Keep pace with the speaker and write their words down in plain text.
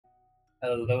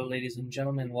Hello, ladies and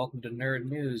gentlemen. Welcome to Nerd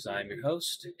News. I'm your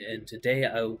host, and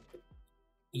today,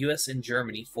 U.S. and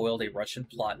Germany foiled a Russian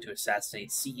plot to assassinate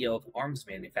CEO of arms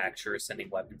manufacturer sending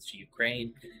weapons to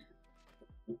Ukraine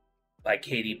by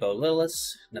Katie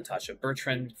Bolilis, Natasha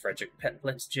Bertrand, Frederick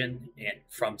Petlitskin, and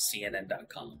from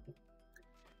CNN.com.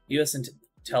 U.S.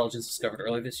 intelligence discovered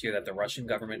earlier this year that the Russian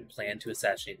government planned to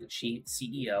assassinate the chief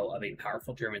CEO of a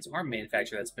powerful German arms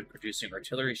manufacturer that's been producing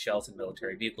artillery shells and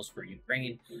military vehicles for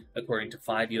Ukraine, according to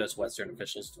 5 U.S. Western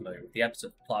officials familiar with the episode.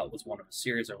 The plot was one of a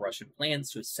series of Russian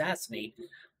plans to assassinate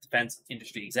defense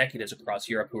industry executives across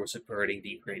Europe who were supporting the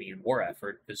Ukrainian war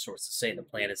effort. The sources say the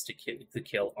plan is to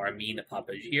kill Armin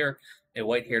Papagir, a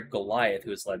white-haired Goliath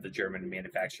who has led the German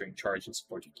manufacturing charge in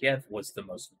support of Kiev, was the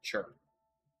most mature.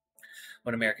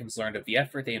 When Americans learned of the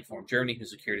effort, they informed Germany, whose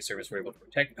security service were able to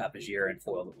protect Papagir and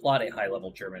foil the plot. A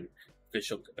high-level German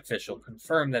official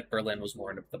confirmed that Berlin was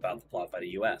warned about the plot by the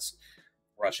U.S.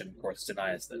 Russia, of course,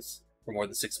 denies this. For more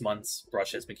than 6 months,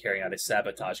 Russia has been carrying out a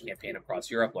sabotage campaign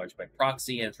across Europe, largely by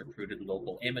proxy, and has recruited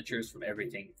local amateurs from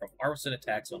everything from arson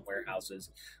attacks on warehouses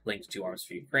linked to Arms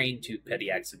for Ukraine to petty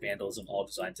acts of vandalism, all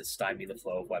designed to stymie the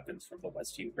flow of weapons from the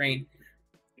West to Ukraine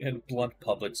and blunt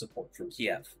public support for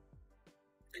Kiev.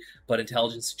 But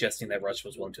intelligence suggesting that Russia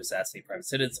was willing to assassinate private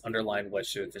citizens underlined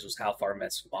Western officials how far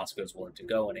Moscow is willing to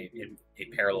go in a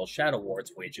parallel shadow war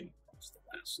it's waging across the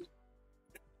West.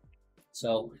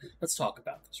 So let's talk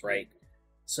about this, right?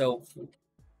 So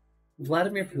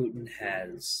Vladimir Putin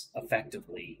has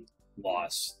effectively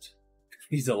lost.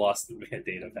 He's lost the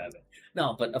mandate of heaven.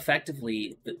 No, but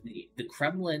effectively, the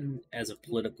Kremlin as a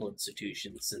political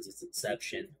institution since its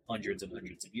inception hundreds and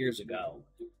hundreds of years ago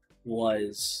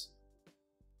was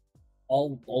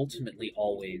ultimately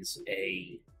always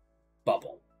a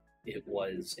bubble. It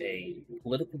was a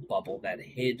political bubble that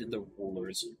hid the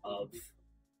rulers of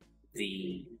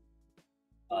the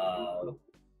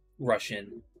Russia,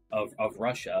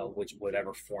 which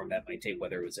whatever form that might take,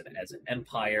 whether it was as an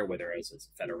empire, whether it was as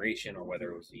a federation, or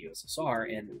whether it was the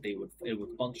USSR, and it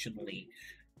would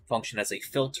function as a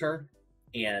filter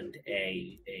and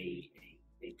a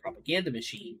propaganda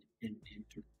machine in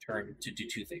turn to do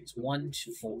two things. One,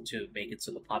 to make it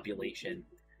so the population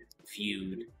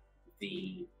viewed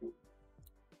the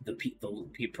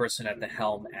person at the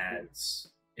helm as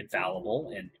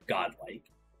infallible and godlike,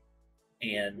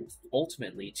 and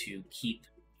ultimately to keep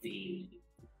the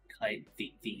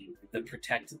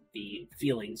protect the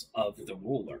feelings of the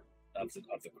ruler of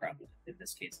the Kremlin. In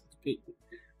this case, it's Putin.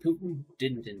 Putin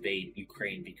didn't invade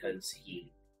Ukraine because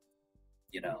he,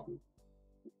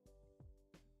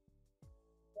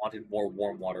 wanted more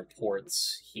warm water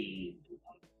ports. He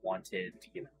wanted,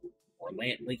 more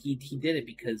land. Like he did it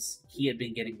because he had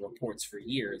been getting reports for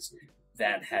years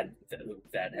that had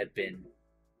been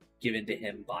given to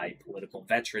him by political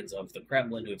veterans of the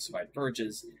Kremlin who have survived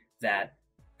purges that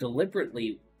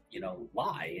deliberately,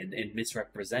 lie and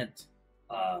misrepresent,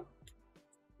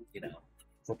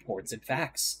 reports and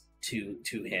facts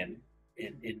to him,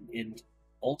 and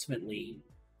ultimately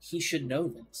he should know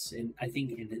this, and I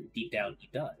think deep down he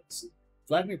does.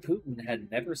 Vladimir Putin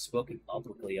had never spoken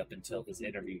publicly up until his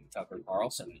interview with Tucker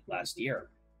Carlson last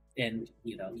year, and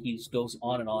he goes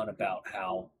on and on about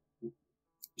how,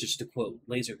 just to quote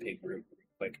Laserpig real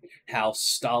quick, how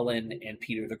Stalin and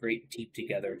Peter the Great teamed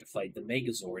together to fight the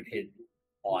Megazord hidden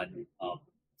on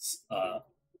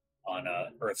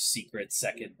Earth's secret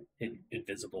second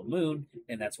invisible moon,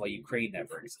 and that's why Ukraine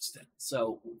never existed.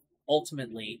 So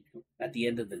ultimately, at the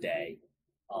end of the day,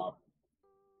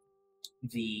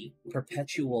 the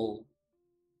perpetual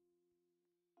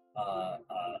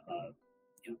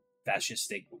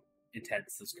fascistic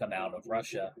intents that's come out of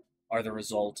Russia are the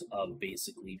result of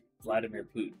basically Vladimir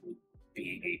Putin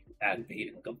behaving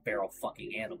like a feral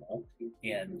fucking animal,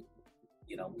 and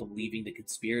believing the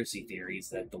conspiracy theories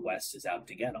that the West is out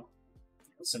to get him.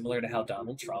 Similar to how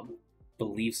Donald Trump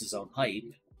believes his own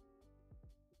hype,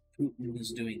 Putin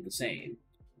is doing the same,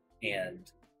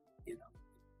 and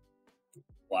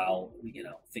while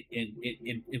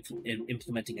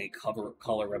implementing a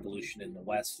color revolution in the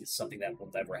West is something that will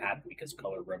never happen because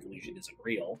color revolution isn't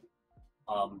real.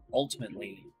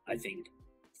 Ultimately, I think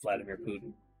Vladimir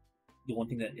Putin, the one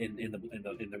thing that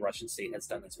in the Russian state has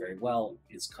done this very well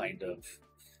is kind of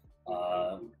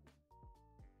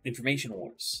information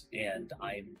wars, and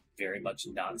I'm very much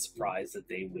not surprised that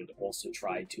they would also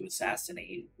try to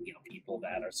assassinate people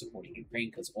that are supporting Ukraine,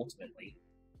 because ultimately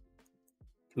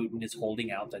Putin is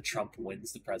holding out that Trump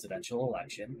wins the presidential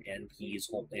election, and he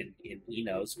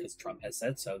knows, because Trump has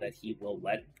said so, that he will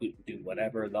let Putin do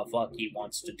whatever the fuck he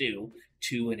wants to do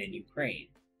to and in Ukraine,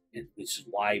 which is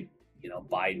why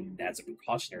Biden, as a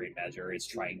precautionary measure, is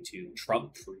trying to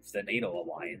Trump-proof the NATO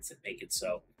alliance and make it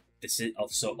so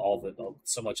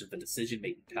so much of the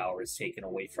decision-making power is taken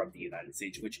away from the United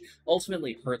States, which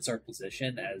ultimately hurts our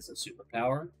position as a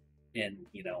superpower and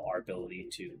our ability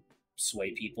to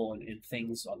sway people in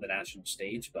things on the national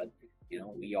stage. But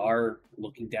we are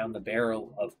looking down the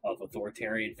barrel of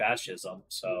authoritarian fascism,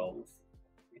 so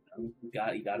you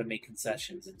got to make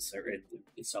concessions in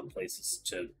some places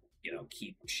to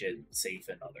keep shit safe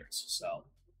in others. So,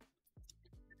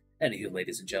 anywho,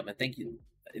 ladies and gentlemen, thank you.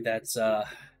 That's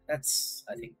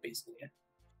I think basically it.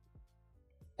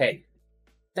 Hey,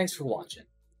 thanks for watching.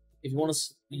 If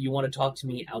you want to talk to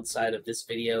me outside of this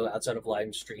video, outside of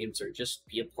live streams, or just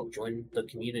join the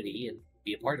community and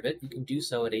be a part of it, you can do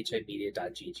so at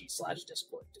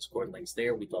HIMediaTV/Discord. Discord links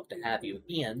there. We'd love to have you.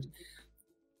 And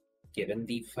given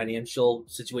the financial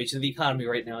situation of the economy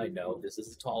right now, I know this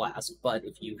is a tall ask, but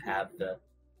if you have the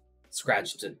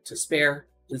scratch to spare,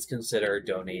 please consider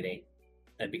donating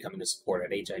and becoming a supporter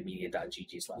at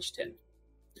HIMedia.gg/tip.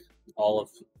 All of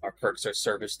our perks are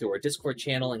serviced through our Discord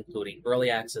channel, including early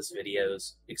access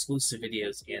videos, exclusive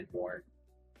videos, and more.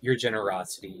 Your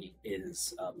generosity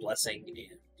is a blessing,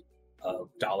 and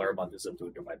 $1 a month is a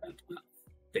boon to my mental health.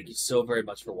 Thank you so very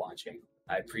much for watching.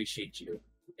 I appreciate you,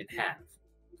 and have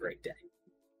a great day.